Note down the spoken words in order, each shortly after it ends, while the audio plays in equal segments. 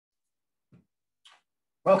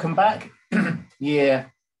Welcome back,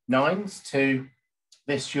 year nines, to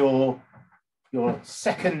this your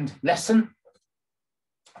second lesson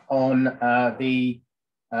on the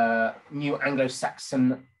new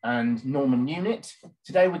Anglo-Saxon and Norman unit.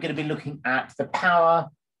 Today we're going to be looking at the power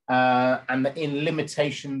and the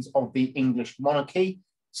limitations of the English monarchy.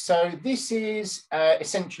 So this is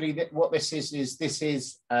essentially what this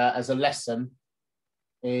is as a lesson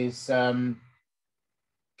is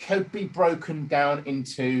could be broken down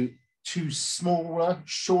into two smaller,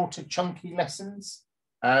 shorter, chunky lessons.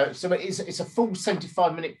 So it's a full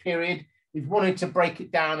 75-minute period. We've wanted to break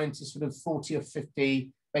it down into sort of 40 or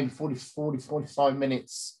 50, maybe 45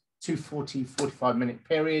 minutes, 45-minute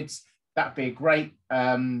periods. That'd be a great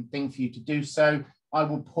thing for you to do so. I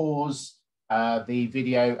will pause the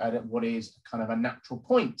video at what is kind of a natural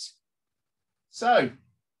point. So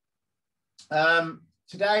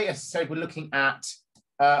today, as I said, we're looking at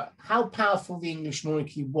how powerful the English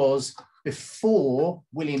monarchy was before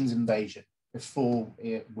William's invasion,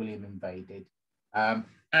 William invaded,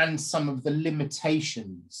 and some of the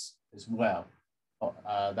limitations as well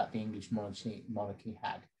that the English monarchy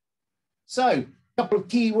had. So a couple of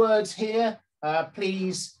keywords here.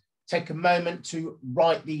 Please take a moment to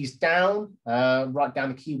write these down, write down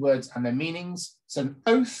the keywords and their meanings. So an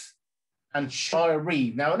oath and shire.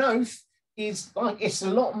 Now an oath is it's a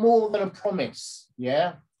lot more than a promise.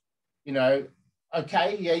 Yeah, you know,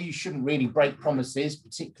 okay, yeah, you shouldn't really break promises,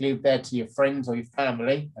 particularly if they're to your friends or your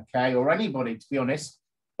family, okay, or anybody, to be honest.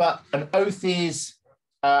 But an oath is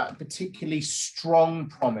a particularly strong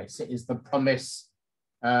promise. It is the promise,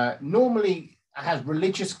 normally has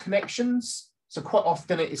religious connections. So quite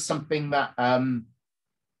often it is something that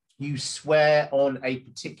you swear on a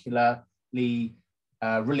particularly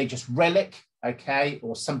religious relic, okay,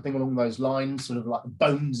 or something along those lines, sort of like the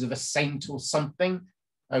bones of a saint or something,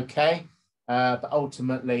 okay, but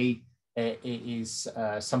ultimately it is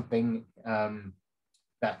something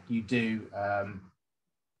that you do,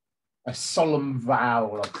 a solemn vow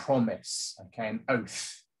or a promise, okay, an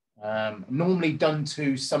oath, normally done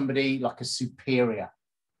to somebody like a superior,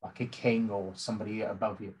 like a king or somebody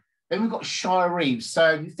above you. Then we've got shire.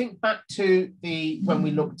 So you think back to when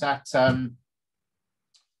we looked at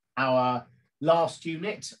our last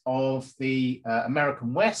unit of the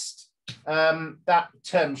American West, that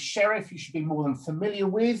term sheriff you should be more than familiar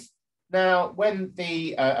with. Now, when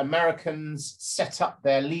the Americans set up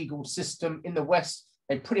their legal system in the West,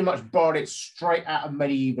 they pretty much borrowed it straight out of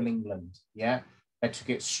medieval England. Yeah, they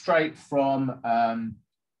took it straight from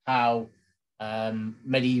how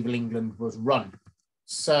medieval England was run.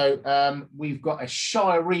 So we've got a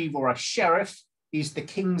shire or a sheriff is the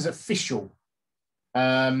king's official.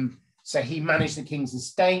 So he managed the king's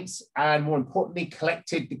estates and, more importantly,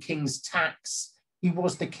 collected the king's tax. He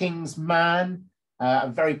was the king's man, a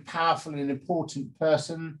very powerful and important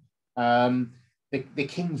person, the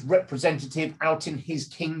king's representative out in his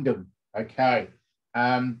kingdom, okay,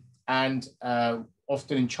 and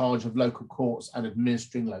often in charge of local courts and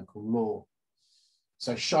administering local law.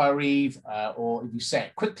 So shire, or if you say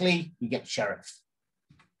it quickly, you get sheriff.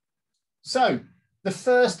 So the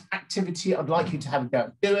first activity I'd like you to have a go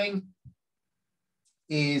at doing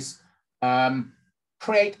is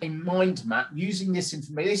create a mind map using this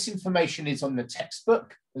information. This information is on the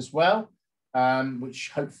textbook as well, which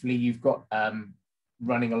hopefully you've got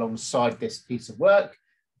running alongside this piece of work.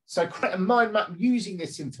 So create a mind map using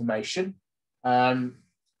this information,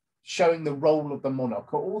 showing the role of the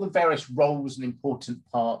monarch, or all the various roles and important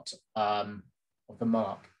part of the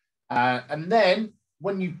monarch. And then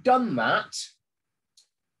when you've done that,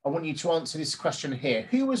 I want you to answer this question here.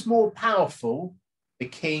 Who was more powerful, the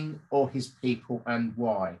king or his people, and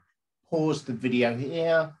why? Pause the video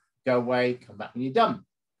here, go away, come back when you're done.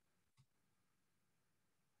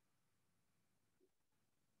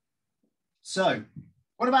 So,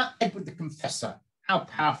 what about Edward the Confessor? How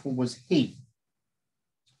powerful was he?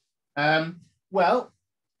 Well,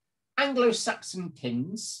 Anglo-Saxon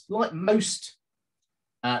kings, like most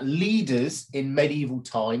leaders in medieval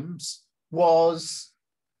times, was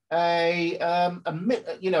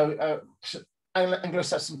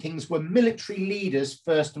Anglo-Saxon kings were military leaders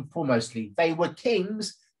first and foremostly. They were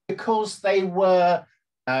kings because they were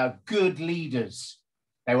good leaders.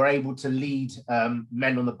 They were able to lead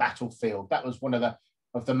men on the battlefield. That was one of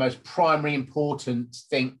the most primary important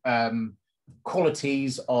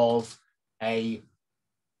qualities of a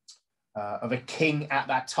king at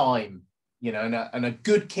that time. You know, and a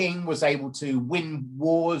good king was able to win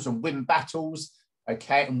wars and win battles,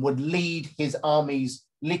 okay, and would lead his armies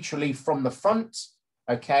literally from the front,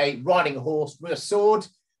 okay, riding a horse with a sword.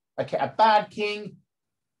 Okay, a bad king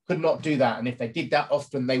could not do that. And if they did that,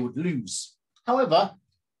 often they would lose. However,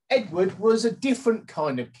 Edward was a different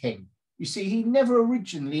kind of king. You see, he never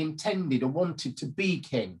originally intended or wanted to be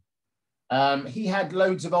king. He had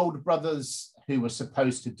loads of older brothers who were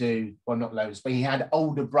supposed to do, well, not loads, but he had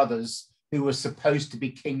older brothers who were supposed to be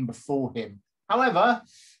king before him. However,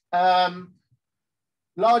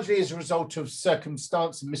 largely as a result of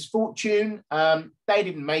circumstance and misfortune, they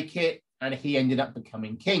didn't make it, and he ended up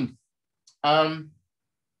becoming king.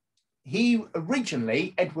 He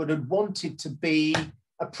originally, Edward had wanted to be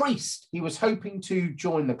a priest. He was hoping to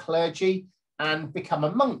join the clergy and become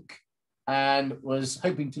a monk, and was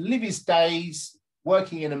hoping to live his days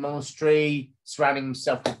working in a monastery, surrounding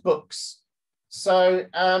himself with books. So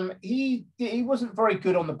he wasn't very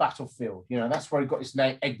good on the battlefield. You know, that's where he got his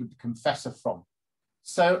name, Edward the Confessor, from.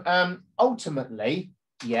 So ultimately,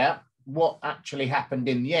 yeah, what actually happened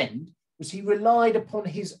in the end was he relied upon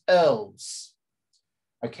his earls.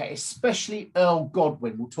 Okay, especially Earl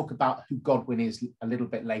Godwin. We'll talk about who Godwin is a little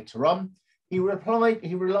bit later on. He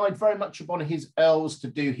relied very much upon his earls to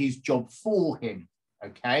do his job for him.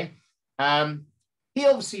 Okay, he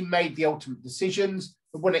obviously made the ultimate decisions,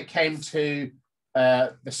 but when it came to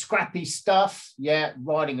the scrappy stuff, yeah,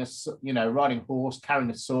 riding a horse,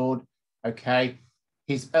 carrying a sword, okay,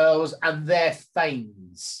 his earls and their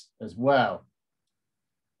thanes as well.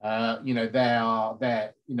 You know, their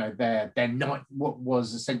knight, what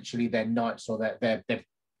was essentially their knights, or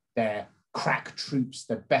their crack troops,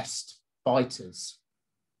 the best fighters.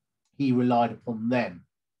 He relied upon them.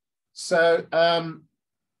 So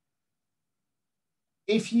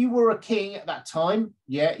if you were a king at that time,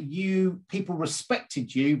 yeah, people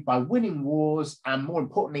respected you by winning wars and, more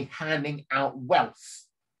importantly, handing out wealth,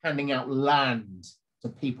 handing out land to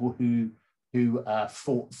people who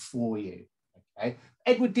fought for you. Okay,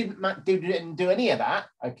 Edward didn't do any of that.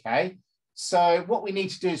 Okay, so what we need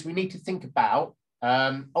to do is we need to think about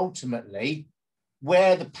ultimately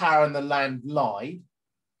where the power and the land lay,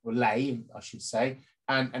 I should say,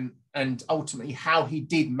 and ultimately how he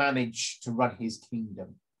did manage to run his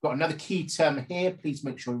kingdom. Got another key term here. Please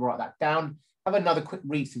make sure you write that down. Have another quick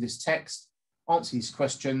read through this text, answer these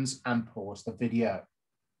questions, and pause the video.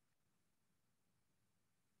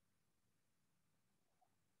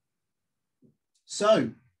 So,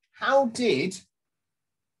 how did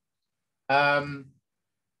Edward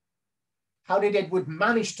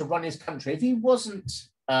manage to run his country if he wasn't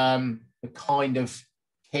the kind of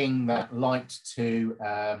king that liked to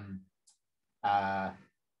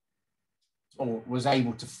or was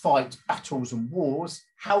able to fight battles and wars?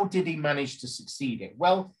 How did he manage to succeed it?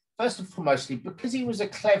 Well, first and foremostly, because he was a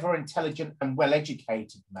clever, intelligent, and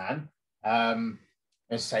well-educated man.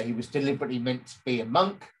 Let's say he was deliberately meant to be a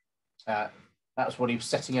monk. That's what he was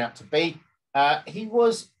setting out to be. He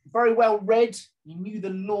was very well read. He knew the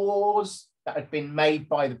laws that had been made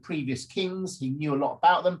by the previous kings. He knew a lot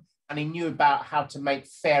about them, and he knew about how to make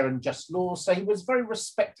fair and just laws. So he was very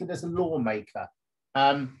respected as a lawmaker.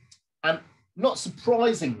 And not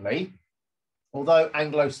surprisingly, although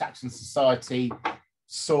Anglo-Saxon society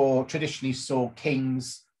traditionally saw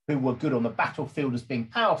kings who were good on the battlefield as being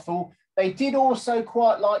powerful, they did also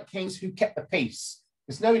quite like kings who kept the peace,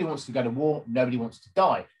 because nobody wants to go to war, nobody wants to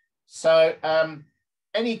die. So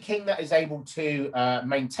any king that is able to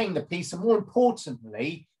maintain the peace, and more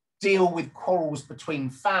importantly, deal with quarrels between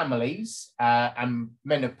families and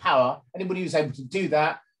men of power, anybody who's able to do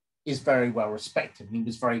that is very well respected. And he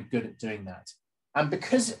was very good at doing that. And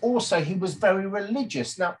because also he was very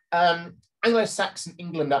religious. Now, Anglo-Saxon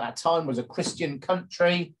England at that time was a Christian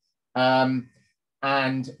country and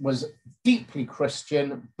was deeply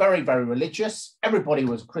Christian, very, very religious. Everybody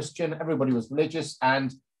was Christian, everybody was religious,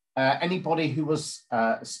 and anybody who was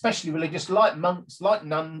especially religious, like monks, like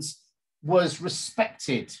nuns, was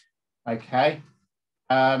respected, okay?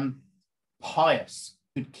 Pious,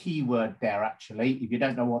 good keyword there, actually. If you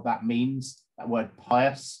don't know what that means, that word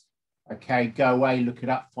pious, okay, go away, look it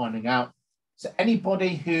up, finding out. So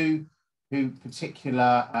anybody who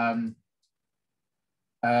particular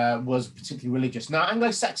was particularly religious. Now,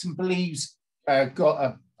 Anglo-Saxon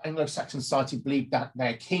Anglo-Saxon society believed that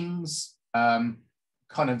their kings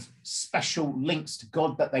kind of special links to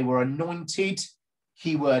God, that they were anointed.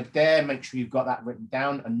 Keyword there, make sure you've got that written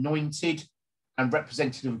down, anointed and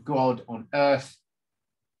representative of God on earth.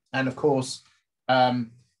 And of course,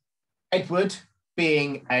 Edward,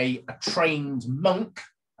 being a trained monk,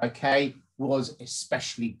 okay, was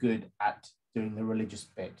especially good at doing the religious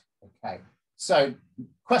bit, okay. So,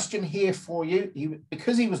 question here for you,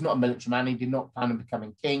 because he was not a military man, he did not plan on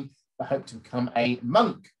becoming king, but hoped to become a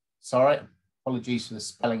monk. Sorry, apologies for the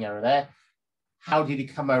spelling error there. How did he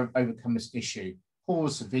overcome this issue?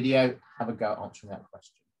 pause the video, have a go at answering that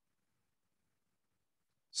question.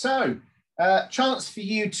 So, chance for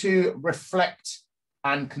you to reflect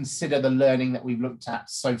and consider the learning that we've looked at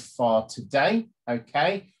so far today,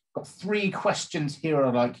 okay? Got 3 questions here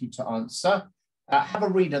I'd like you to answer. Have a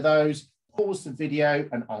read of those, pause the video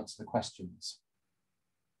and answer the questions.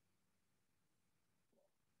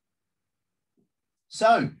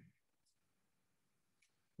 So,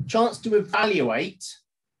 chance to evaluate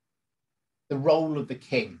the role of the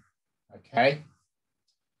king, okay?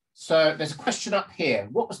 So there's a question up here.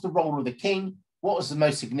 What was the role of the king? What was the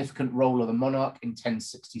most significant role of the monarch in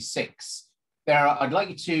 1066? I'd like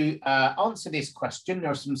you to answer this question.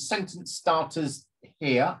 There are some sentence starters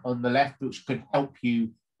here on the left which could help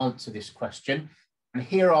you answer this question. And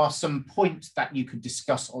here are some points that you could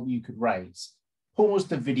discuss or you could raise. Pause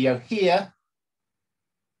the video here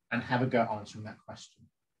and have a go at answering that question.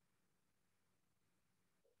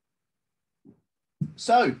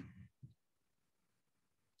 So,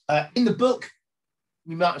 in the book,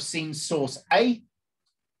 you might have seen source A,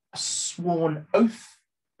 a sworn oath,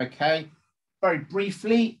 okay? Very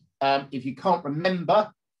briefly, if you can't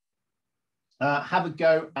remember, have a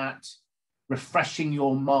go at refreshing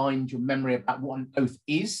your mind, your memory about what an oath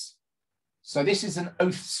is. So this is an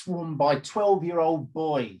oath sworn by 12-year-old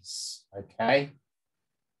boys, okay?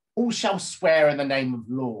 All shall swear in the name of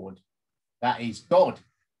Lord, that is God,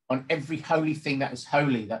 on every holy thing that is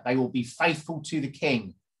holy, that they will be faithful to the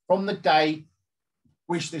king. From the day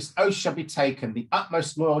which this oath shall be taken, the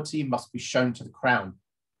utmost loyalty must be shown to the crown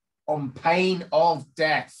on pain of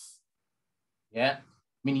death. Yeah,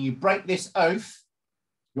 meaning you break this oath,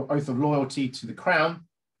 your oath of loyalty to the crown,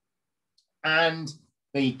 and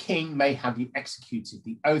the king may have you executed.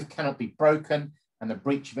 The oath cannot be broken, and the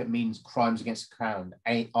breach of it means crimes against the crown,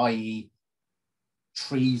 i.e.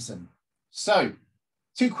 treason. So,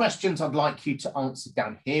 2 questions I'd like you to answer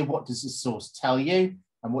down here. What does the source tell you?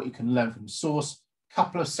 And what you can learn from the source.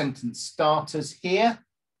 Couple of sentence starters here,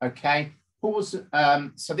 okay? Pause.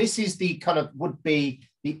 So this is the kind of would be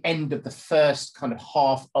the end of the first kind of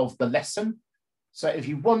half of the lesson. So if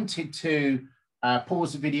you wanted to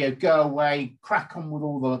pause the video, go away, crack on with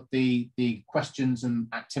all the questions and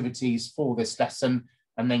activities for this lesson,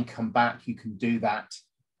 and then come back, you can do that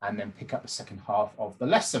and then pick up the second half of the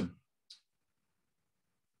lesson.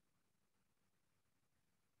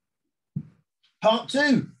 Part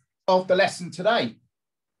 2 of the lesson today.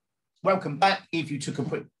 Welcome back. If you took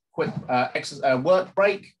a quick work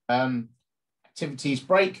break, activities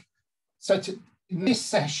break. So in this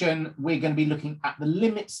session, we're going to be looking at the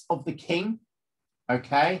limits of the king,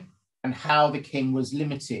 okay, and how the king was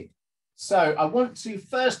limited. So I want to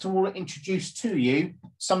first of all introduce to you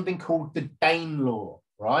something called the Danelaw,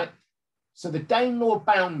 right? So the Danelaw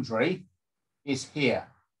boundary is here.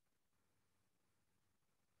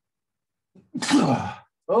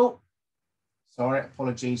 Oh, sorry,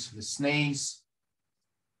 apologies for the sneeze.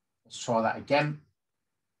 Let's try that again.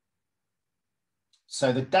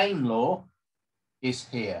 So the Danelaw is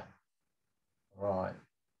here, right?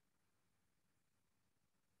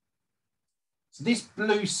 So this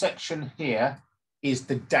blue section here is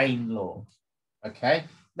the Danelaw, okay?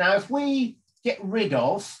 Now, if we get rid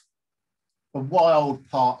of the wild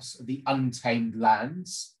parts of the untamed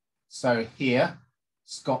lands, so here,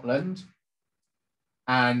 Scotland,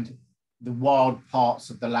 and the wild parts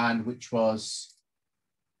of the land, which was,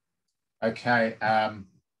 okay,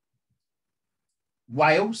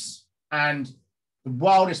 Wales, and the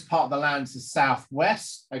wildest part of the land is the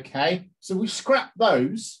southwest, okay? So we scrap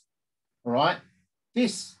those, all right?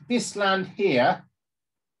 This land here,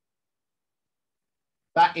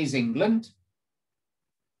 that is England,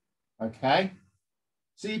 okay?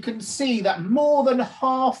 So you can see that more than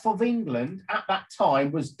half of England at that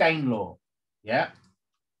time was Danelaw, yeah?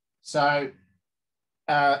 So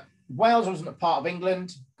Wales wasn't a part of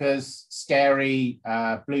England because scary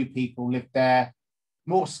blue people lived there.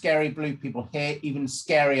 More scary blue people here, even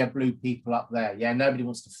scarier blue people up there. Yeah, nobody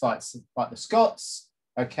wants to fight the Scots,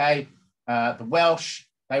 okay? The Welsh,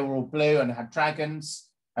 they were all blue and had dragons,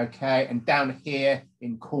 okay? And down here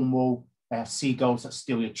in Cornwall, they have seagulls that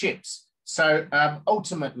steal your chips. So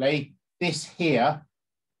ultimately, this here,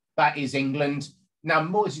 that is England. Now,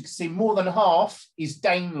 more, as you can see, more than half is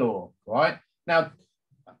Danelaw, right? Now,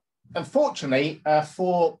 unfortunately,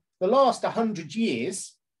 for the last 100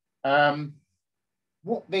 years,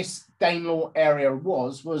 what this Danelaw area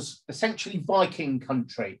was essentially Viking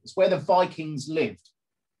country. It's where the Vikings lived.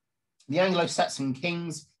 The Anglo-Saxon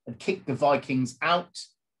kings had kicked the Vikings out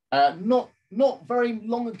not very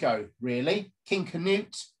long ago, really. King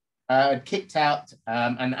Canute had kicked out,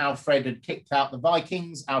 and Alfred had kicked out the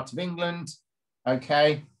Vikings out of England.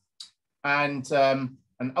 okay, and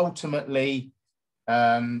ultimately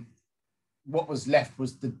what was left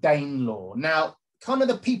was the Danelaw. Now, kind of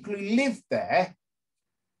the people who lived there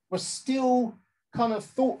were still kind of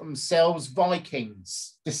thought themselves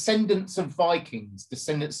Vikings, descendants of Vikings,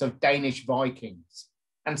 descendants of Danish Vikings,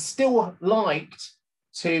 and still liked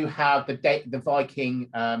to have the Viking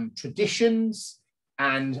traditions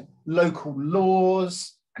and local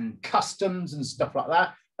laws and customs and stuff like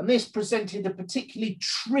that. And this presented a particularly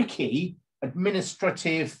tricky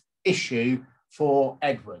administrative issue for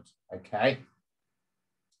Edward, okay?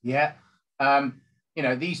 Yeah. You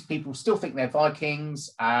know, these people still think they're Vikings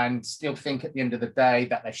and still think at the end of the day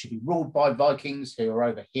that they should be ruled by Vikings who are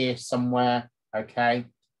over here somewhere, okay?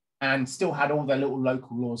 And still had all their little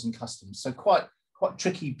local laws and customs. So quite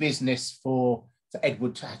tricky business for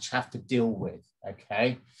Edward to have to deal with,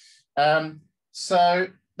 okay? So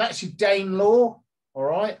that's your Danelaw, all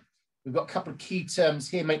right? We've got a couple of key terms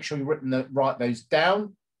here. Make sure you write those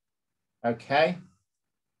down, okay?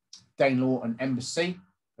 Danelaw and embassy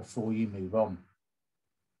before you move on.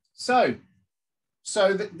 So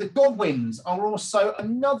the Godwins are also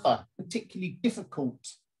another particularly difficult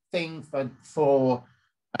thing for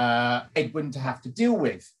Edwin to have to deal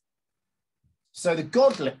with. So the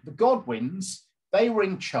Godwins, they were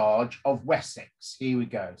in charge of Wessex. Here we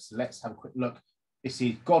go. So let's have a quick look. This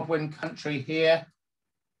is Godwin country here.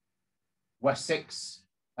 Wessex,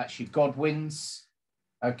 that's your Godwins.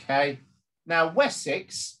 Okay. Now,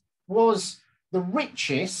 Wessex was the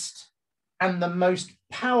richest and the most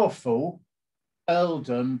powerful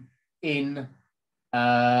earldom in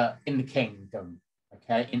the kingdom,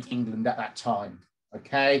 okay, in England at that time,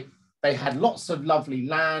 okay. They had lots of lovely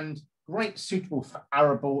land, great suitable for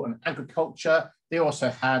arable and agriculture. They also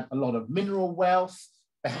had a lot of mineral wealth.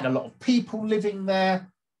 They had a lot of people living there.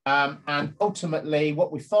 And ultimately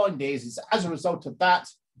what we find is as a result of that,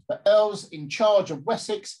 the earls in charge of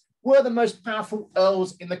Wessex were the most powerful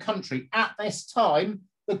earls in the country. At this time,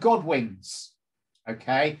 the Godwins,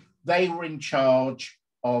 okay, they were in charge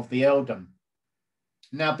of the earldom.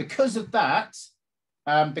 Now, because of that,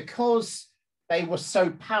 because they were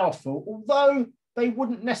so powerful, although they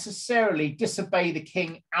wouldn't necessarily disobey the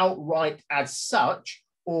king outright as such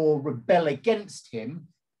or rebel against him,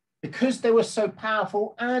 because they were so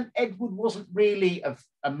powerful and Edward wasn't really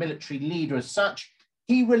a military leader as such,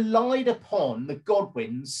 he relied upon the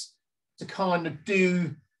Godwins to kind of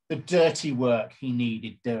do the dirty work he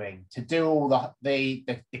needed doing, to do all the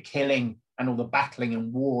killing and all the battling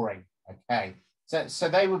and warring, okay? So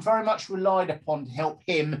they were very much relied upon to help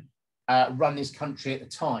him run his country at the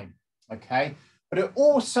time, okay? But it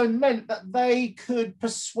also meant that they could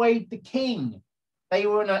persuade the king. They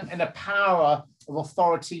were in a power of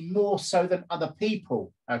authority more so than other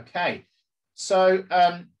people, okay? So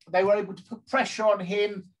they were able to put pressure on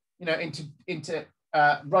him, you know, into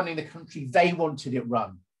running the country they wanted it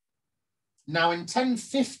run. Now in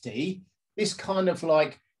 1050, this kind of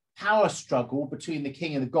like power struggle between the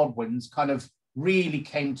king and the Godwins kind of really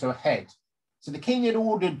came to a head. So the king had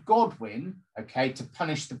ordered Godwin, okay, to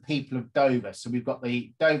punish the people of Dover. So we've got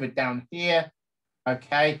the Dover down here,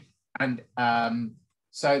 okay, and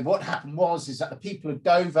so what happened is that the people of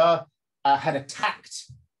Dover had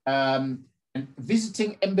attacked a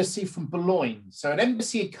visiting embassy from Boulogne. So an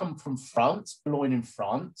embassy had come from France, Boulogne in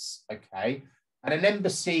France, okay, and an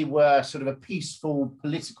embassy were sort of a peaceful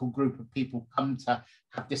political group of people come to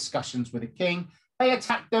have discussions with the king. They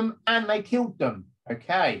attacked them and they killed them,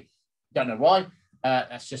 okay. Don't know why.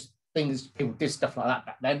 That's just things, people did stuff like that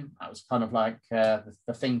back then. That was kind of like the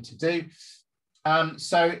thing to do.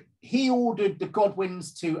 So he ordered the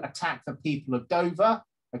Godwins to attack the people of Dover,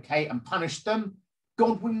 okay, and punish them.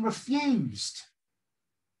 Godwin refused.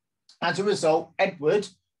 As a result, Edward,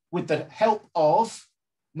 with the help of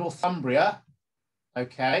Northumbria,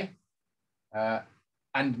 okay,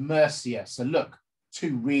 and Mercia. So look,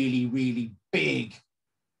 two really, really big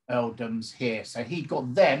earldoms here. So he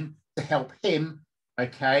got them to help him,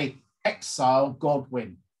 okay, exile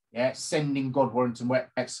Godwin, yeah, sending Godwin to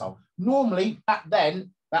exile. Normally, back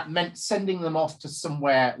then, that meant sending them off to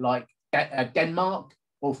somewhere like Denmark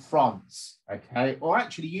or France, okay, or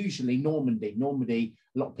actually usually Normandy. Normandy,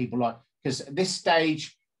 a lot of people like, because at this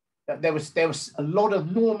stage, there was a lot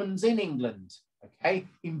of Normans in England, okay,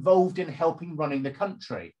 involved in helping running the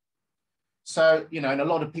country. So, you know, and a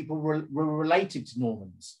lot of people were related to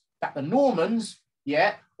Normans. That the Normans,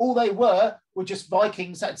 yeah, all they were just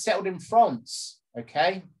Vikings that had settled in France,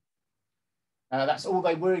 okay? That's all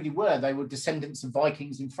they really were. They were descendants of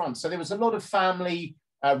Vikings in France. So there was a lot of family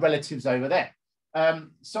relatives over there.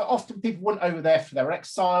 So often people went over there for their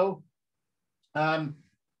exile.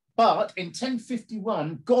 But in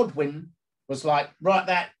 1051, Godwin was like,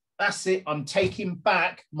 right, that's it. I'm taking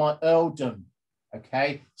back my earldom.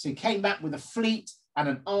 Okay, so he came back with a fleet and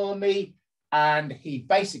an army, and he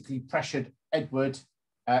basically pressured Edward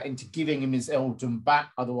into giving him his earldom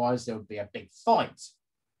back. Otherwise, there would be a big fight.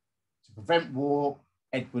 To prevent war,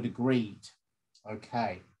 Edward agreed.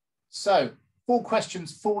 Okay, so 4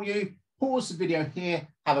 questions for you. Pause the video here,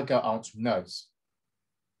 have a go at answering those.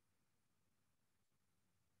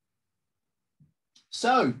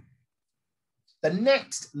 So the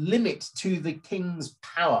next limit to the king's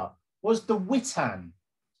power was the Witan.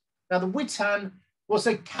 Now the Witan was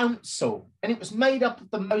a council, and it was made up of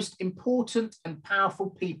the most important and powerful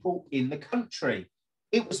people in the country.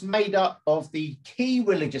 It was made up of the key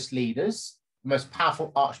religious leaders, the most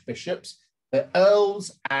powerful archbishops, the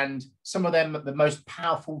earls, and some of them the most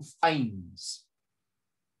powerful thanes.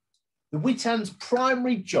 The Witan's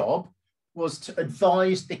primary job was to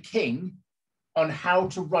advise the king on how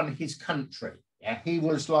to run his country. Yeah, he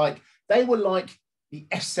was like, they were like the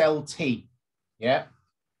SLT. Yeah,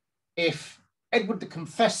 if Edward the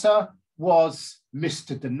Confessor was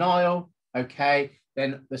Mr. Denial, okay,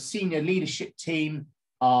 then the senior leadership team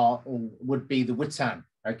would be the Witan.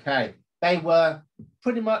 Okay, they were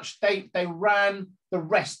pretty much, they ran the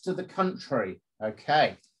rest of the country.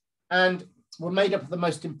 Okay, and were made up of the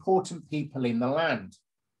most important people in the land.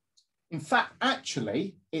 In fact,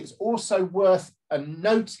 actually, it's also worth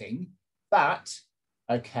noting that,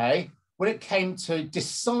 okay, when it came to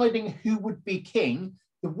deciding who would be king,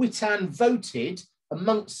 the Witan voted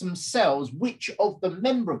amongst themselves which of the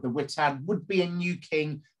member of the Witan would be a new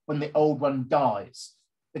king when the old one dies.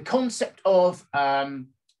 The concept of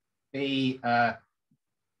the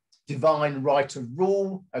divine right of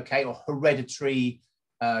rule, okay, or hereditary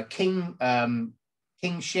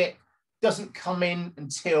kingship doesn't come in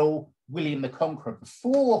until William the Conqueror.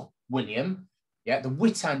 Before William, yeah, the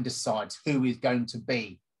Witan decides who is going to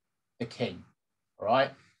be the king, all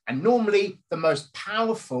right? And normally the most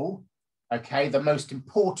powerful, okay, the most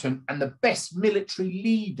important and the best military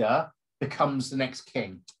leader becomes the next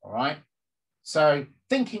king, all right? So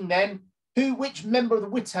thinking then, which member of the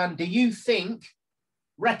Witan do you think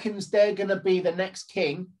reckons they're going to be the next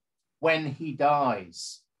king when he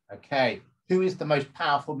dies? Okay, who is the most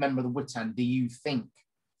powerful member of the Witan, do you think?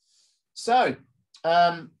 So,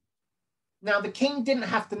 now the king didn't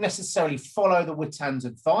have to necessarily follow the Witan's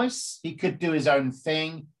advice. He could do his own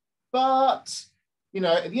thing. But, you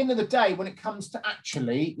know, at the end of the day, when it comes to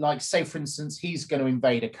actually, like, say, for instance, he's going to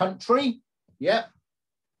invade a country. Yeah.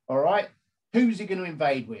 All right. Who's he going to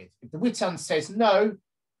invade with? If the Witan says no,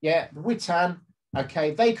 yeah, the Witan,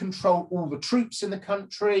 okay, they control all the troops in the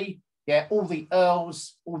country. Yeah, all the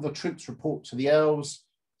earls, all the troops report to the earls.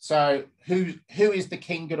 So who is the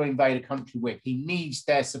king going to invade a country with? He needs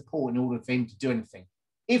their support in order for him to do anything.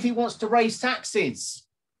 If he wants to raise taxes,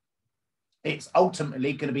 it's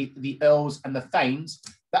ultimately going to be the earls and the thanes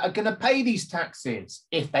that are going to pay these taxes.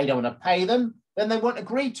 If they don't want to pay them, then they won't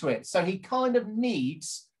agree to it. So he kind of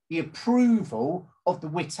needs the approval of the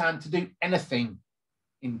Witan to do anything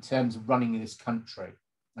in terms of running this country.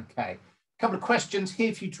 Okay, a couple of questions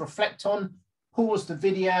here for you to reflect on. Pause the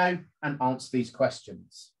video and answer these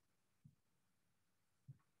questions.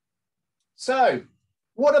 So,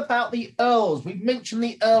 what about the earls? We've mentioned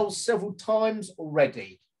the earls several times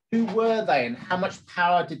already. Who were they and how much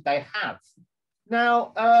power did they have?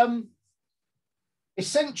 Now,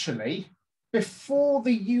 essentially, before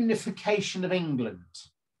the unification of England,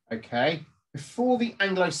 okay, before the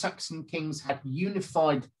Anglo-Saxon kings had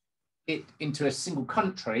unified it into a single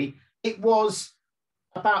country, it was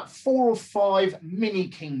about 4 or 5 mini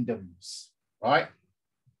kingdoms, right?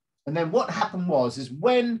 And then what happened is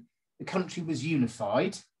when the country was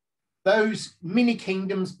unified, those mini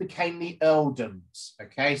kingdoms became the earldoms.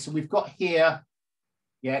 Okay, so we've got here,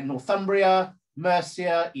 yeah, Northumbria,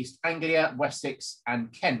 Mercia, East Anglia, Wessex,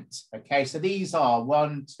 and Kent. Okay, so these are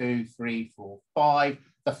 1, 2, 3, 4, 5,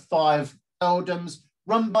 the 5 earldoms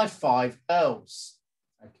run by 5 earls.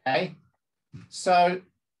 Okay, so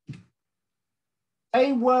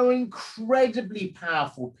they were incredibly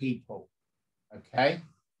powerful people. Okay,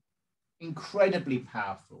 incredibly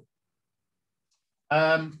powerful.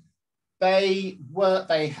 All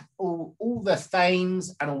the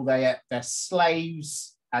thanes and all their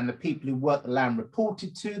slaves and the people who worked the land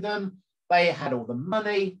reported to them. They had all the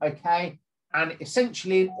money, okay? And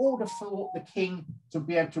essentially, in order for the king to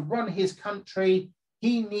be able to run his country,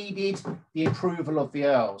 he needed the approval of the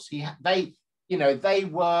earls. They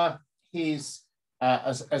were his,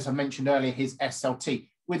 as I mentioned earlier, his SLT.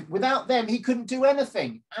 Without them, he couldn't do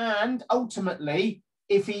anything. And ultimately,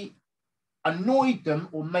 if he annoyed them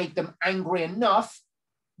or made them angry enough,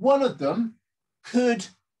 one of them could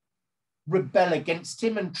rebel against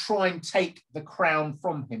him and try and take the crown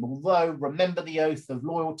from him. Although, remember the oath of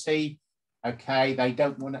loyalty, okay, they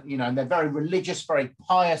don't want to, you know, and they're very religious, very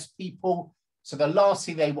pious people. So the last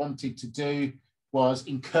thing they wanted to do was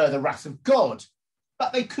incur the wrath of God,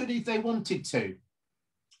 but they could if they wanted to.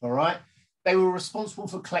 All right. They were responsible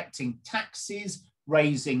for collecting taxes,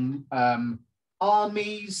 raising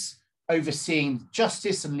armies, overseeing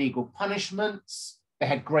justice and legal punishments. They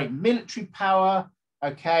had great military power.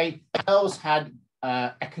 Okay. Earls had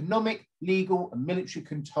economic, legal, and military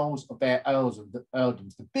controls of their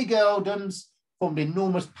earldoms. The big earldoms formed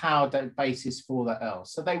enormous power basis for the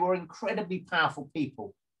earls. So they were incredibly powerful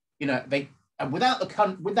people. You know, and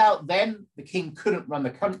without them, the king couldn't run the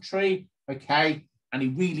country. Okay. And he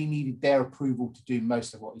really needed their approval to do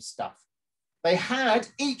most of what his stuff. They had,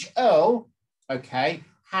 each earl, okay,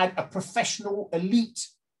 had a professional elite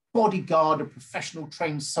bodyguard of professional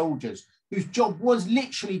trained soldiers whose job was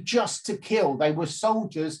literally just to kill. They were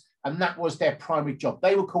soldiers, and that was their primary job.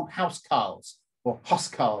 They were called housecarls, or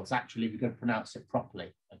huscarls, actually, if you're going to pronounce it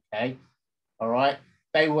properly, okay? All right?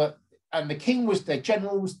 They were, and the king was their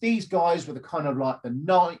generals. These guys were the kind of like the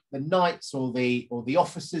knights or the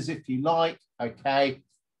officers, if you like, okay?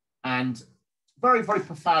 And very, very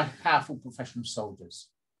powerful professional soldiers.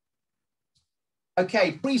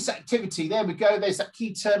 Okay, brief activity, there we go. There's that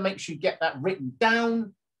key term, make sure you get that written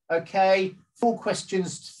down. Okay, 4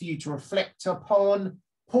 questions for you to reflect upon.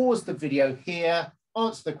 Pause the video here,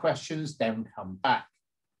 answer the questions, then come back.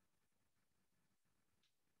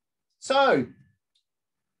 So,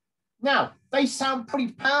 now, they sound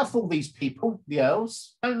pretty powerful, these people, the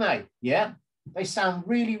earls, don't they? Yeah, they sound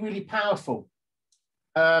really, really powerful.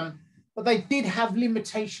 But they did have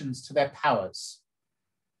limitations to their powers.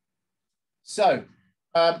 So,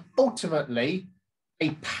 ultimately, a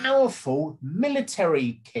powerful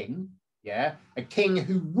military king, yeah, a king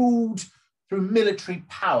who ruled through military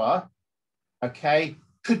power, okay,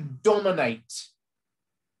 could dominate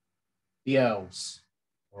the earls,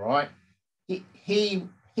 all right?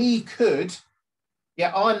 He could,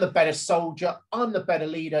 yeah, I'm the better soldier, I'm the better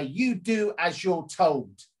leader, you do as you're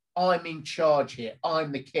told. I'm in charge here,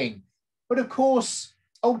 I'm the king. But of course,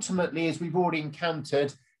 ultimately, as we've already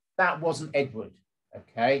encountered, that wasn't Edward,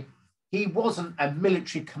 okay? He wasn't a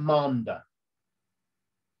military commander,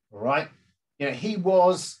 all right? You know, he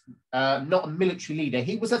was not a military leader.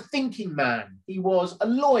 He was a thinking man. He was a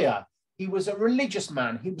lawyer. He was a religious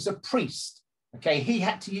man. He was a priest, okay? He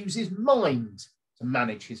had to use his mind to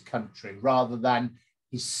manage his country rather than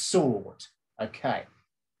his sword, okay?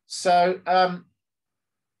 So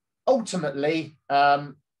ultimately,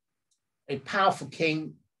 a powerful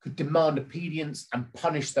king could demand obedience and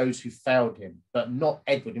punish those who failed him, but not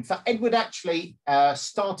Edward. In fact, Edward actually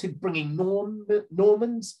started bringing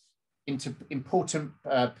Normans into important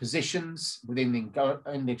positions within the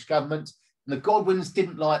English government, and the Godwins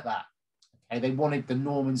didn't like that. Okay, they wanted the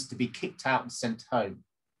Normans to be kicked out and sent home.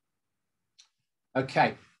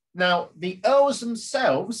 Okay, now the earls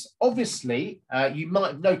themselves, obviously, you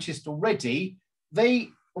might have noticed already,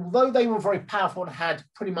 although they were very powerful and had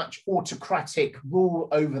pretty much autocratic rule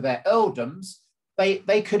over their earldoms,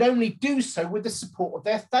 they could only do so with the support of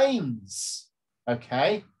their thanes.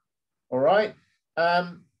 Okay, all right.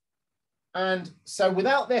 And so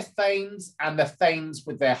without their thanes and the thanes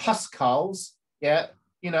with their huscarls, yeah,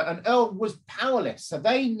 you know, an earl was powerless. So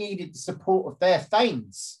they needed the support of their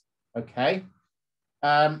thanes. Okay.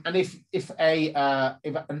 And if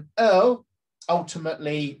an earl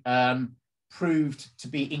ultimately proved to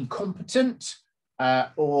be incompetent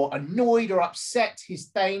or annoyed or upset his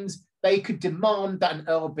thanes, they could demand that an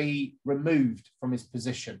earl be removed from his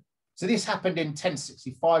position. So this happened in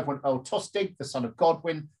 1065 when Earl Tostig, the son of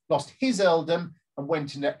Godwin, lost his earldom and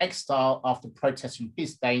went into exile after protesting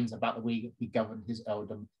his thanes about the way he governed his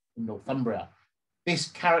earldom in Northumbria. This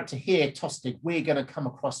character here, Tostig, we're going to come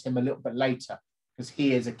across him a little bit later because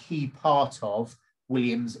he is a key part of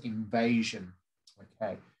William's invasion.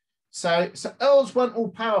 Okay. So earls weren't all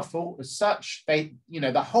powerful as such. They, you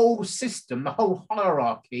know, the whole system, the whole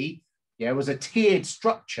hierarchy, yeah, was a tiered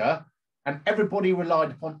structure, and everybody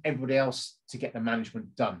relied upon everybody else to get the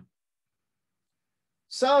management done.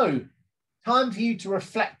 So, time for you to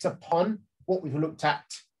reflect upon what we've looked at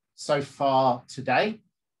so far today.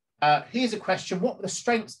 Here's a question: what were the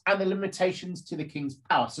strengths and the limitations to the king's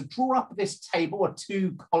power? So, draw up this table, a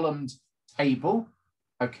 2-columned table.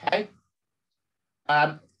 Okay.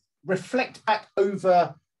 Reflect back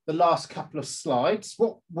over the last couple of slides.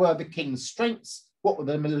 What were the king's strengths? What were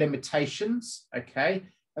the limitations? Okay.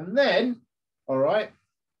 And then, all right,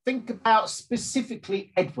 think about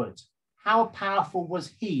specifically Edward. How powerful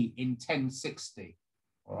was he in 1060?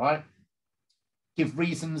 All right. Give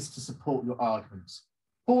reasons to support your arguments.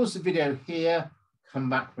 Pause the video here. Come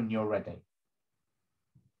back when you're ready.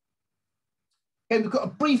 Okay, we've got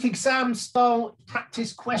a brief exam style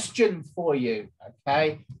practice question for you.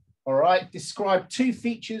 Okay. All right. Describe 2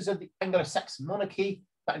 features of the Anglo-Saxon monarchy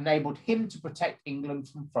that enabled him to protect England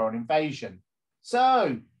from foreign invasion.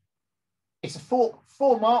 So it's a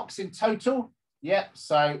four marks in total. Yep.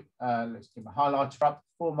 So let's give a highlighter up.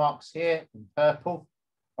 4 marks here in purple.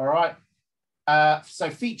 All right. So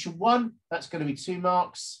feature 1, that's going to be 2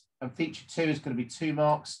 marks. And feature 2 is going to be 2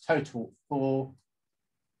 marks. Total 4.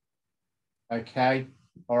 Okay.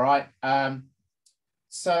 All right.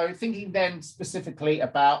 So thinking then specifically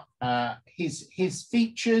about his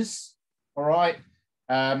features. All right.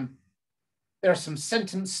 There are some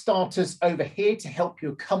sentence starters over here to help you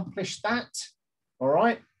accomplish that. All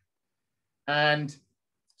right. And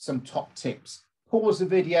some top tips. Pause the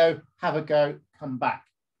video, have a go, come back.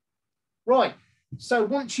 Right. So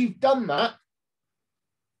once you've done that,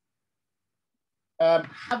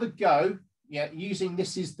 have a go. Yeah, using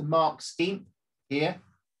this is the mark scheme here.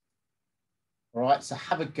 All right. So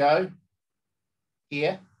have a go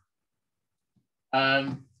here.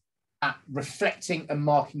 At reflecting and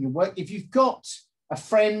marking your work. If you've got a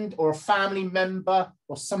friend or a family member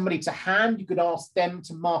or somebody to hand, you could ask them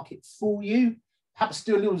to mark it for you. Perhaps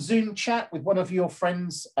do a little Zoom chat with one of your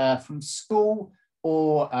friends from school,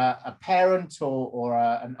 or a parent, or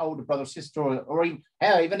an older brother or sister, or even,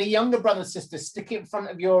 hell, even a younger brother or sister. Stick it in front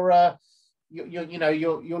of your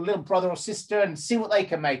little brother or sister and see what they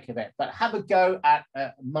can make of it. But have a go at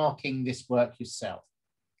marking this work yourself.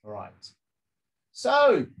 All right.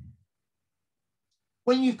 So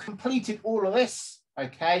when you've completed all of this,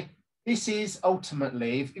 okay, this is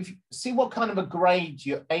ultimately, if you see what kind of a grade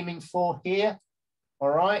you're aiming for here, all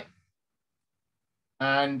right?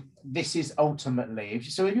 And this is ultimately,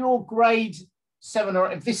 so if you're grade 7 or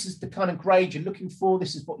 8, if this is the kind of grade you're looking for,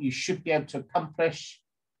 this is what you should be able to accomplish,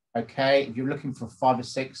 okay? If you're looking for 5 or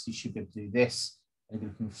 6, you should be able to do this. If you're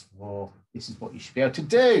looking for, this is what you should be able to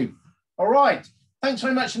do. All right. Thanks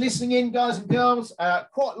very much for listening in, guys and girls.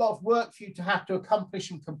 Quite a lot of work for you to have to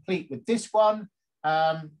accomplish and complete with this one.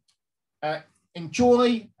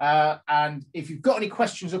 Enjoy, and if you've got any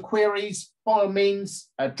questions or queries, by all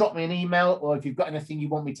means, drop me an email, or if you've got anything you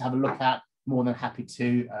want me to have a look at, more than happy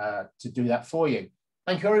to do that for you.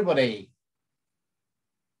 Thank you, everybody.